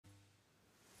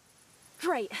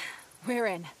Great. We're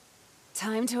in.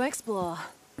 Time to explore.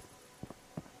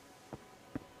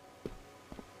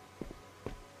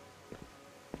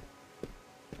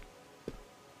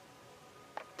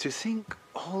 To think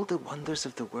all the wonders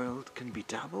of the world can be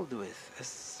dabbled with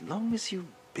as long as you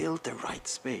build the right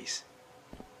space.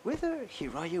 Whether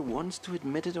Hiraya wants to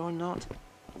admit it or not,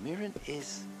 Mirren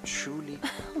is truly...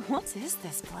 What is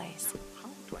this place? How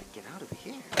do I get out of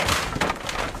here?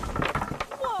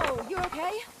 Whoa, you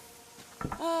okay?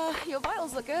 Your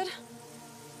vitals look good.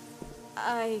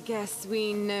 I guess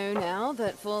we know now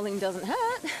that falling doesn't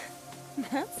hurt.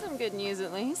 That's some good news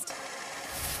at least.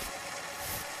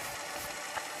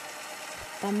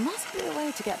 There must be a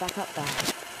way to get back up there.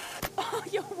 Oh,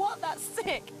 yo, what? That's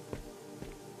sick!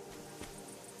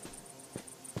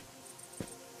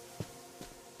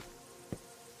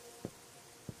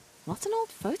 What's an old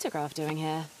photograph doing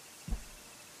here?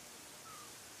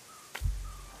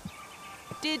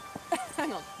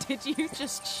 Hang on, did you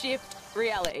just shift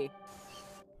reality?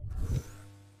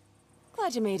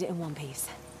 Glad you made it in one piece.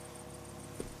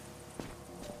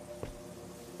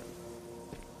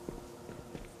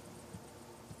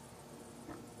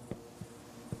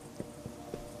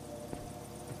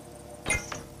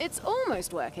 It's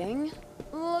almost working.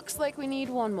 Looks like we need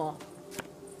one more.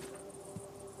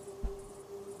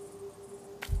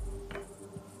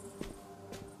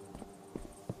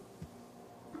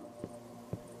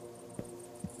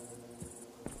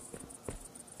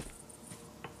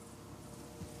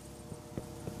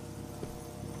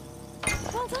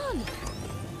 Well done!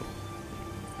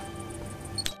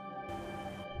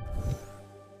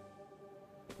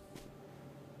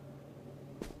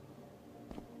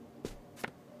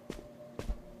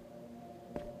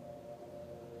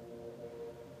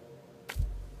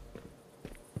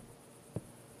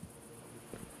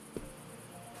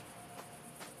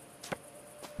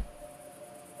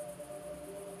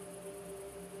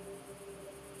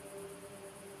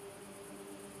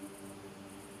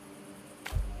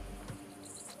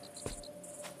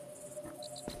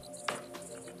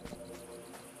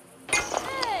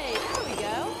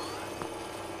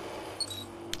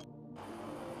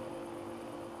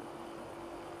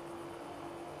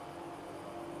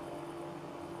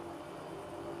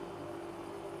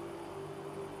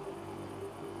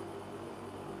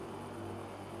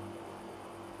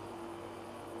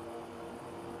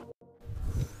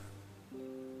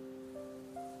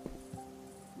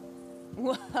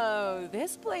 Whoa,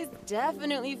 this place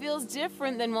definitely feels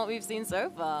different than what we've seen so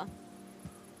far.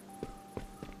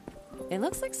 It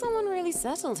looks like someone really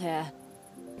settled here.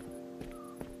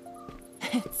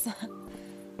 It's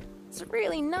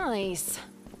really nice.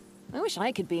 I wish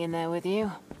I could be in there with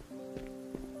you.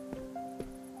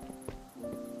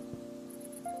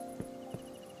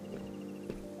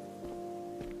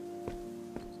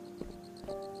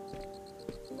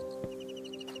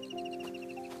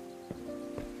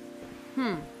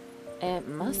 It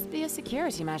must be a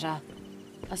security measure.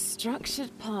 A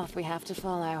structured path we have to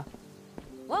follow.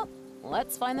 Well,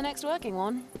 let's find the next working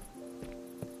one.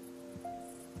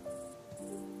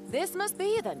 This must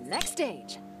be the next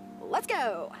stage. Let's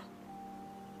go!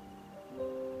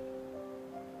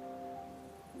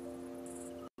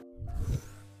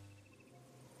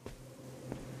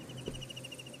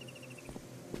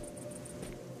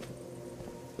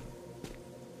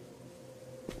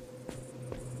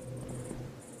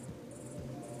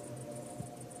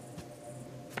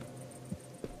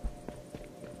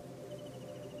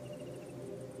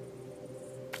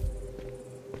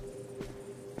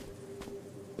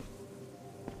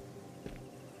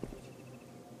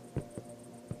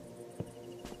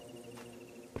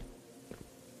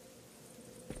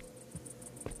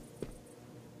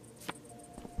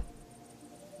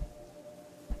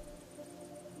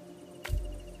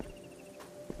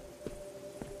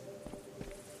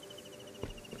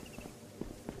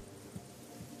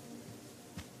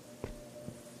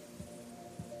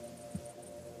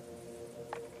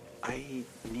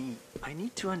 I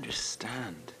need to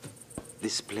understand.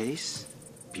 This place,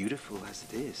 beautiful as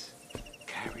it is,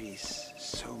 carries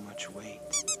so much weight.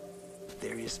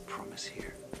 There is promise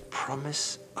here.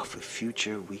 Promise of a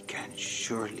future we can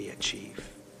surely achieve.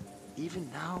 Even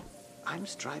now, I'm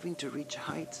striving to reach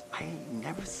heights I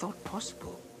never thought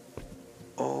possible.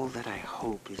 All that I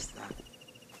hope is that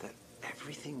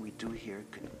everything we do here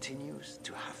continues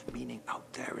to have meaning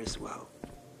out there as well.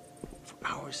 For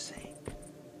our sake.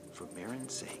 For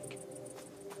Mirren's sake.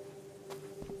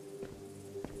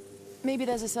 Maybe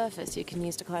there's a surface you can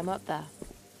use to climb up there.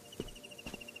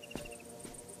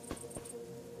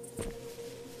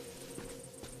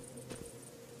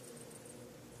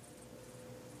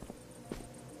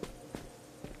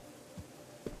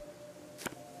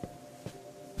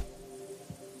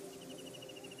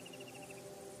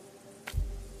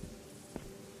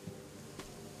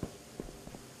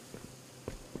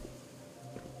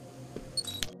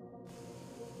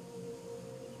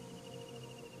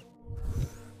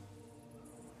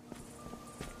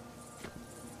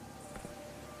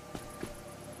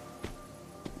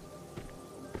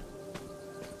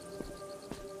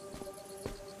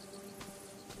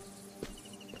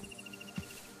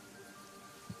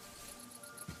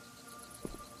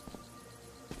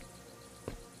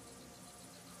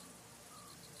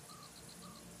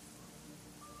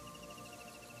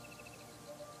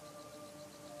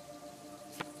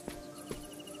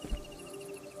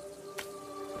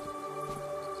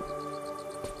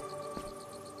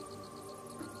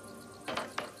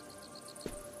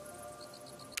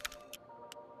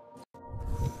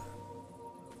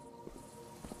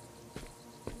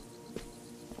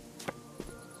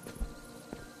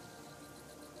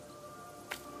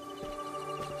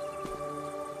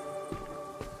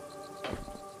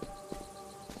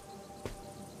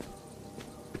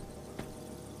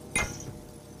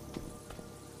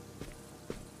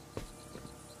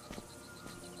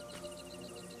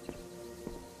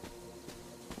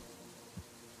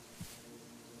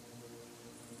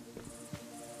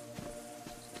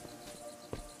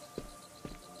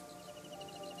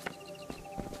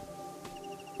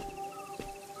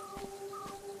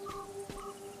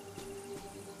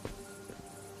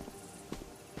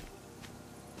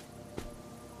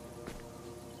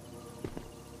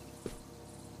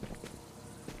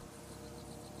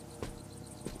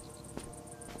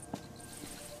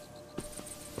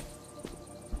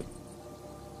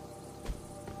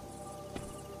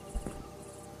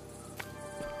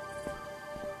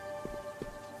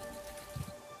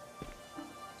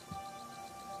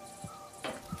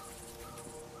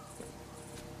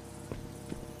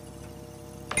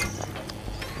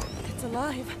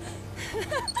 alive.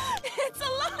 It's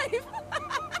alive!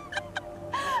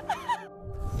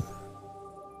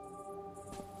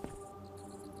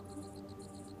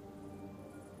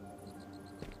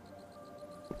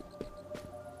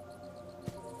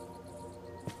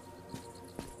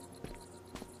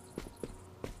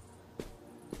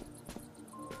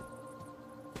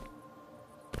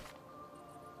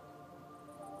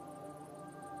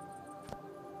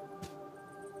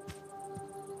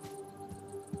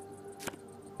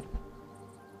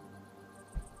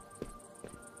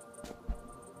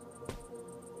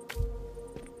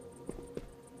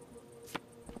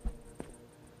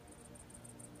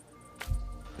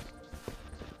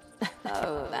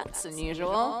 Oh, that's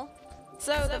unusual.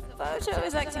 So the photo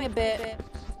is acting a bit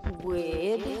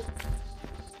weird.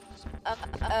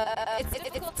 It's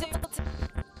difficult to...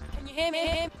 Can you hear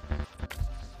me?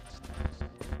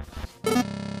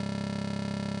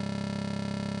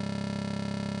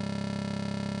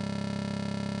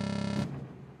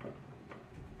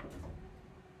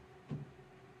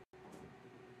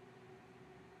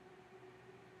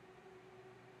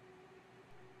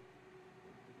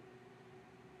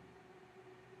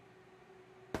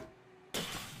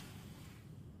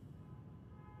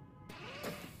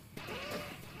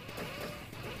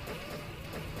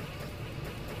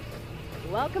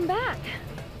 Welcome back.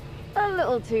 A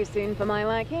little too soon for my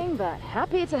liking, but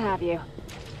happy to have you.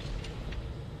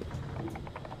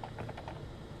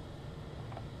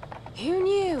 Who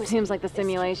knew? Seems like the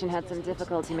simulation had some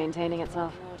difficulty maintaining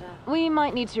itself. We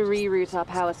might need to reroute our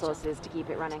power sources to keep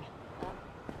it running.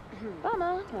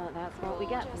 Bummer, but that's what we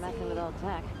get for messing with old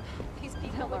tech. These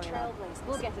people were trailblazers.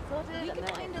 We'll get it sorted and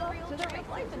then find a real to the real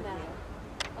life in there.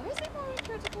 Or is it more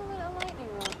critical than a lightning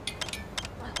rod?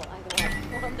 Well, either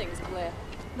way, one thing's clear.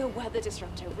 The weather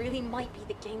disruptor really might be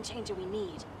the game changer we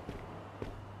need.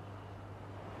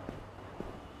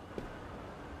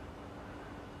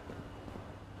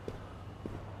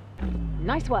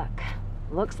 Nice work.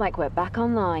 Looks like we're back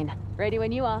online. Ready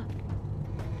when you are.